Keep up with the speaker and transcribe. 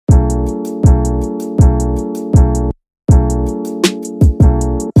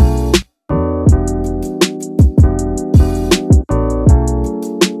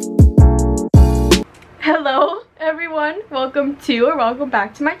to or welcome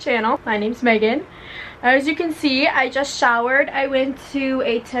back to my channel. My name's Megan. As you can see, I just showered. I went to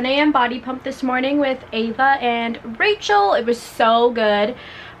a 10 a.m. body pump this morning with Ava and Rachel. It was so good.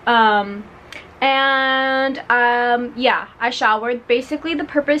 Yeah, I showered. Basically, the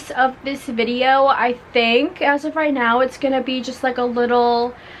purpose of this video, I think, as of right now, it's gonna be just like a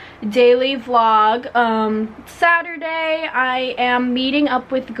little daily vlog. Saturday, I am meeting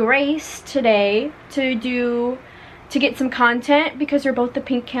up with Grace today to get some content because we're both the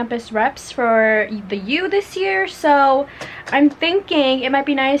Pink Campus reps for the U this year. So I'm thinking it might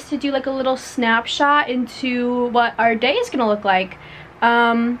be nice to do like a little snapshot into what our day is gonna look like.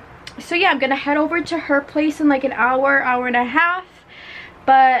 So yeah, I'm gonna head over to her place in like an hour and a half,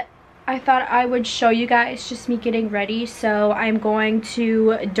 but I thought I would show you guys just me getting ready. So I'm going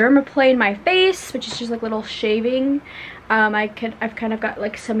to dermaplane my face, which is just like little shaving. I've kind of got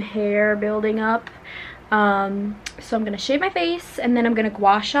like some hair building up. So I'm gonna shave my face and then I'm gonna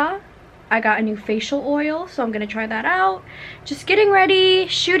gua sha. I got a new facial oil, so I'm gonna try that out. Just getting ready,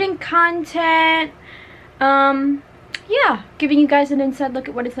 shooting content. Yeah, giving you guys an inside look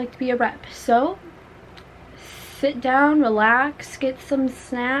at what it's like to be a rep. So sit down, relax, get some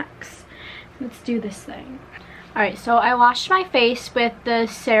snacks. Let's do this thing. Alright, so I washed my face with the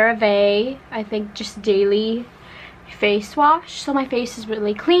CeraVe, I think just daily face wash. So my face is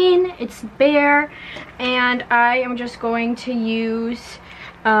really clean, it's bare, and I am just going to use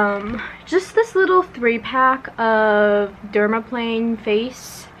just this little 3-pack of dermaplane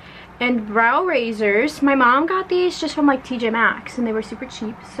face and brow razors. My mom got these just from like TJ Maxx and they were super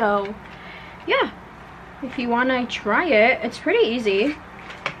cheap. So yeah, if you want to try it, it's pretty easy.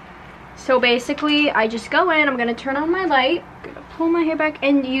 So basically I just go in, I'm gonna turn on my light, gonna pull my hair back,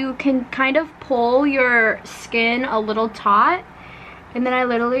 and you can kind of pull your skin a little taut, and then I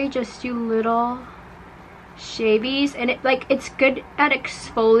literally just do little shavies, and it's good at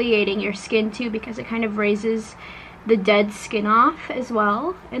exfoliating your skin too because it kind of raises the dead skin off as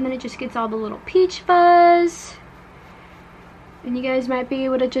well, and then it just gets all the little peach fuzz. And you guys might be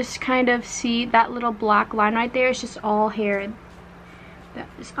able to just kind of see that little black line right there. It's just all hair that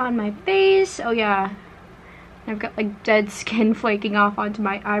is on my face. Oh yeah, I've got like dead skin flaking off onto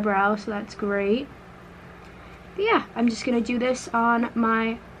my eyebrow, so that's great. But yeah, I'm just gonna do this on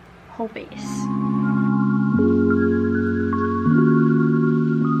my whole face.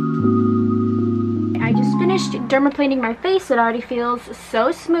 I just finished dermaplaning my face. It already feels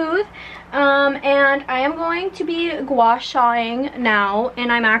so smooth. And I am going to be gua shaing now,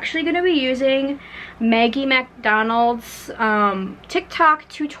 and I'm actually going to be using Maggie McDonald's TikTok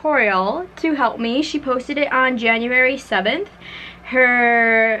tutorial to help me. She posted it on January 7th.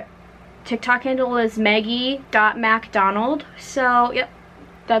 Her TikTok handle is maggie.macdonald. So yep,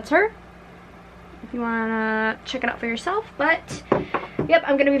 that's her if you want to check it out for yourself. But yep,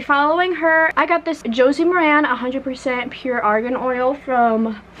 I'm gonna be following her. I got this Josie Moran 100% pure argan oil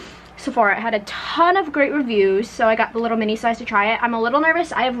from Sephora. It had a ton of great reviews, so I got the little mini size to try it. I'm a little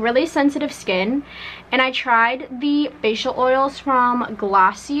nervous. I have really sensitive skin, and I tried the facial oils from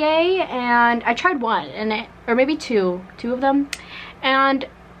Glossier, and I tried one, and or maybe two of them, and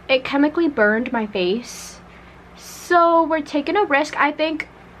it chemically burned my face. So we're taking a risk. I think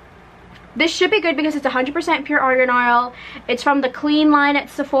this should be good because it's 100% pure argan oil. It's from the clean line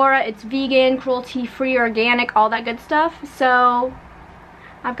at Sephora. It's vegan, cruelty-free, organic, all that good stuff. So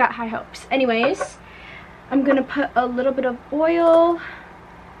I've got high hopes. Anyways, I'm gonna put a little bit of oil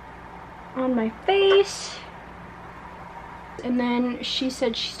on my face. And then she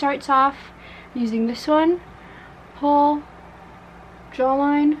said she starts off using this one. Pull,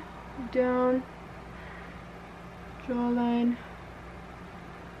 jawline, down, jawline,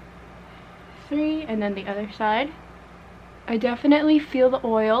 3, and then the other side. I definitely feel the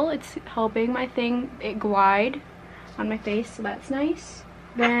oil. It's helping my thing, it glide on my face, so that's nice.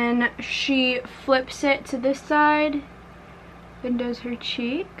 Then she flips it to this side, then does her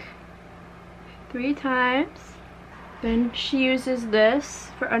cheek 3 times. Then she uses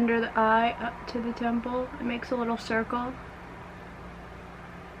this for under the eye up to the temple. It makes a little circle.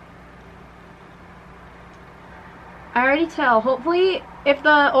 I already tell. Hopefully, if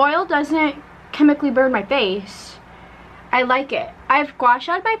the oil doesn't chemically burn my face, I like it. I've gua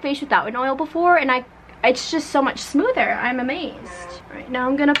sha'd my face without an oil before, and it's just so much smoother. I'm amazed. Right now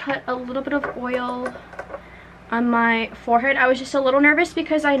I'm gonna put a little bit of oil on my forehead. I was just a little nervous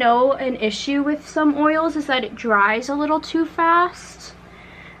because I know an issue with some oils is that it dries a little too fast.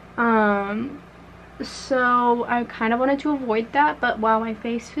 So I kind of wanted to avoid that, but wow, my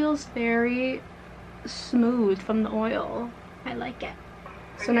face feels very smooth from the oil. I like it.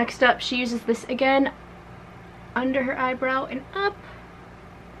 So next up, she uses this again under her eyebrow and up.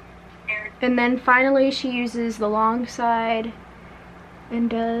 And then finally she uses the long side and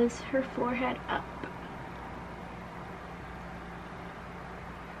does her forehead up.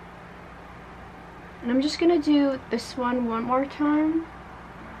 And I'm just gonna do this one more time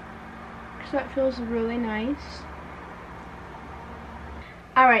because that feels really nice.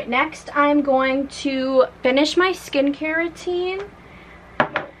 Alright, next I'm going to finish my skincare routine.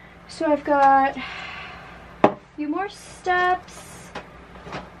 So I've got a few more steps.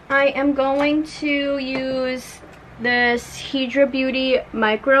 I am going to use this Hydra Beauty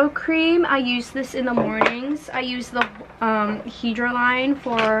Micro Cream. I use this in the mornings. I use the Hydra line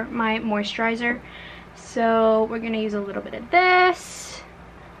for my moisturizer. So we're going to use a little bit of this.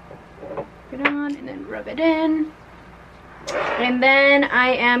 Put it on and then rub it in. And then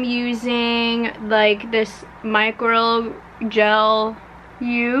I am using like this Micro Gel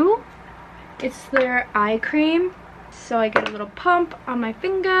U. It's their eye cream. So I get a little pump on my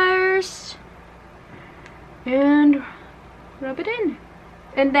fingers and rub it in.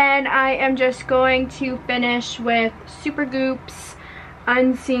 And then I am just going to finish with Supergoop's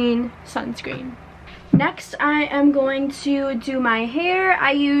Unseen Sunscreen. Next, I am going to do my hair.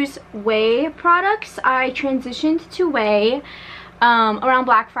 I use Way products. I transitioned to Way around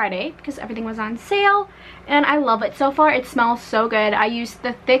Black Friday because everything was on sale, and I love it so far. It smells so good. I use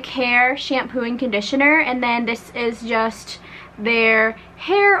the Thick Hair shampoo and conditioner, and then this is just their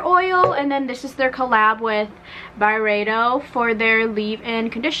hair oil, and then this is their collab with Byredo for their leave-in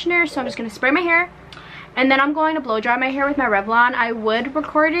conditioner. So I'm just going to spray my hair, and then I'm going to blow dry my hair with my Revlon. I would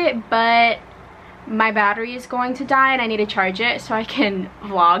record it, but my battery is going to die and I need to charge it so I can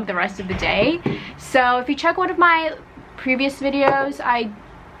vlog the rest of the day. So if you check one of my previous videos, I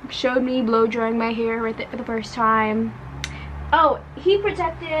showed me blow drying my hair with it for the first time. Oh, heat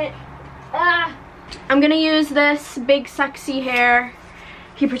protectant. I'm gonna use this Big Sexy Hair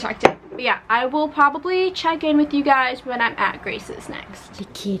heat protectant. But yeah, I will probably check in with you guys when I'm at Grace's next. The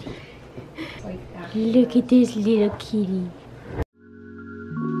kitty. Look at this little kitty.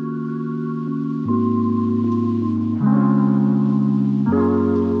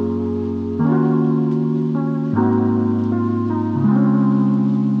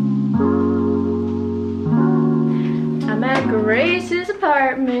 Grace's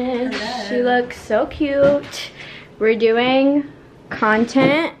apartment. Hello. She looks so cute. We're doing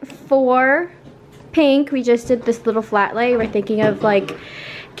content for Pink. We just did this little flat lay. We're thinking of like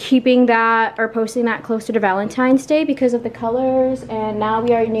keeping that or posting that closer to Valentine's Day because of the colors, and now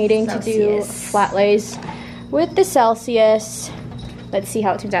we are needing to do flat lays with the Celsius. Let's see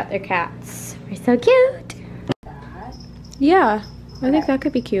how it turns out. They're cats. We're so cute. Yeah, I think that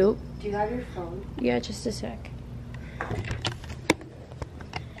could be cute. Do you have your phone? Yeah, just a sec.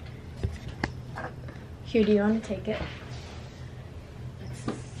 Here, do you want to take it?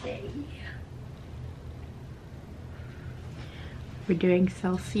 Let's see. We're doing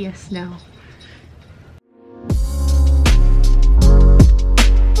Celsius now.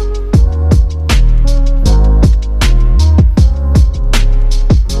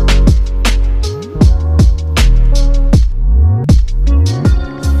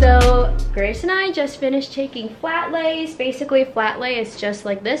 Grace and I just finished taking flat lays. Basically, flat lay is just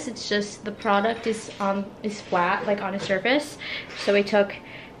like this. It's just the product is flat, like on a surface. So we took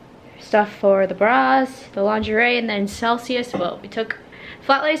stuff for the bras, the lingerie, and then Celsius. Well, we took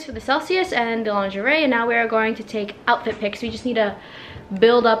flat lays for the Celsius and the lingerie, and now we are going to take outfit pics. We just need to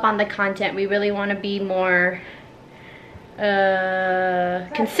build up on the content. We really want to be more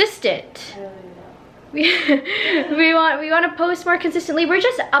consistent. We want to post more consistently. We're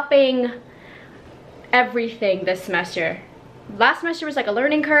just upping everything this semester. Last semester was like a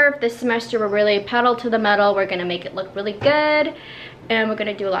learning curve. This semester we're really pedal to the metal. We're gonna make it look really good, and we're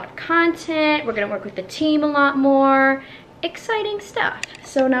gonna do a lot of content. We're gonna work with the team a lot more. Exciting stuff.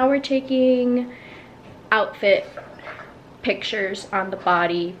 So now we're taking outfit pictures on the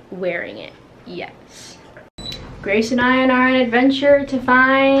body wearing it. Yes. Grace and I are on an adventure to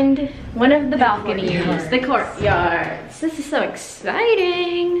find one of the balconies, the courtyards. This is so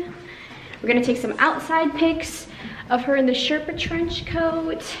exciting. We're gonna take some outside pics of her in the Sherpa trench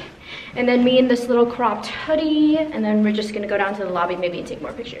coat, and then me in this little cropped hoodie, and then we're just gonna go down to the lobby maybe and take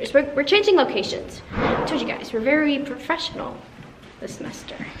more pictures. We're changing locations. I told you guys, we're very professional this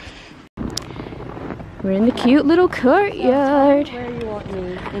semester. We're in the cute little courtyard. Where you want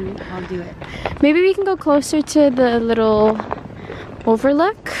me, and I'll do it. Maybe we can go closer to the little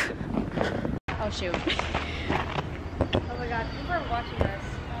overlook. Oh shoot. Oh my god, people are watching us.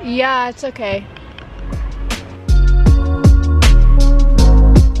 Yeah, it's okay.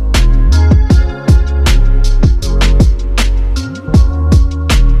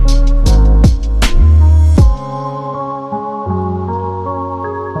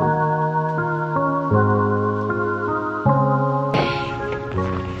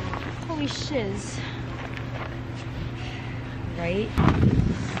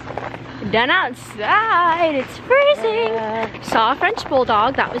 done outside. It's freezing. Saw a French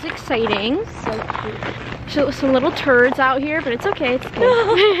bulldog. That was exciting. So cute. So some little turds out here, but it's okay. It's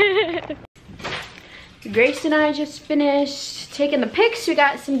good. Grace and I just finished taking the pics. We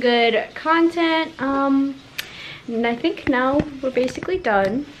got some good content. And I think now we're basically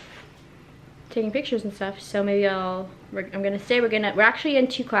done taking pictures and stuff. So maybe I'm gonna say we're actually in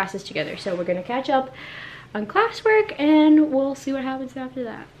 2 classes together. So we're gonna catch up on classwork and we'll see what happens after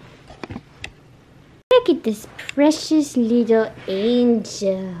that. Look at this precious little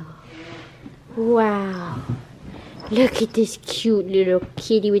angel. Wow. Look at this cute little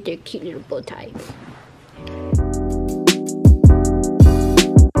kitty with her cute little bow tie.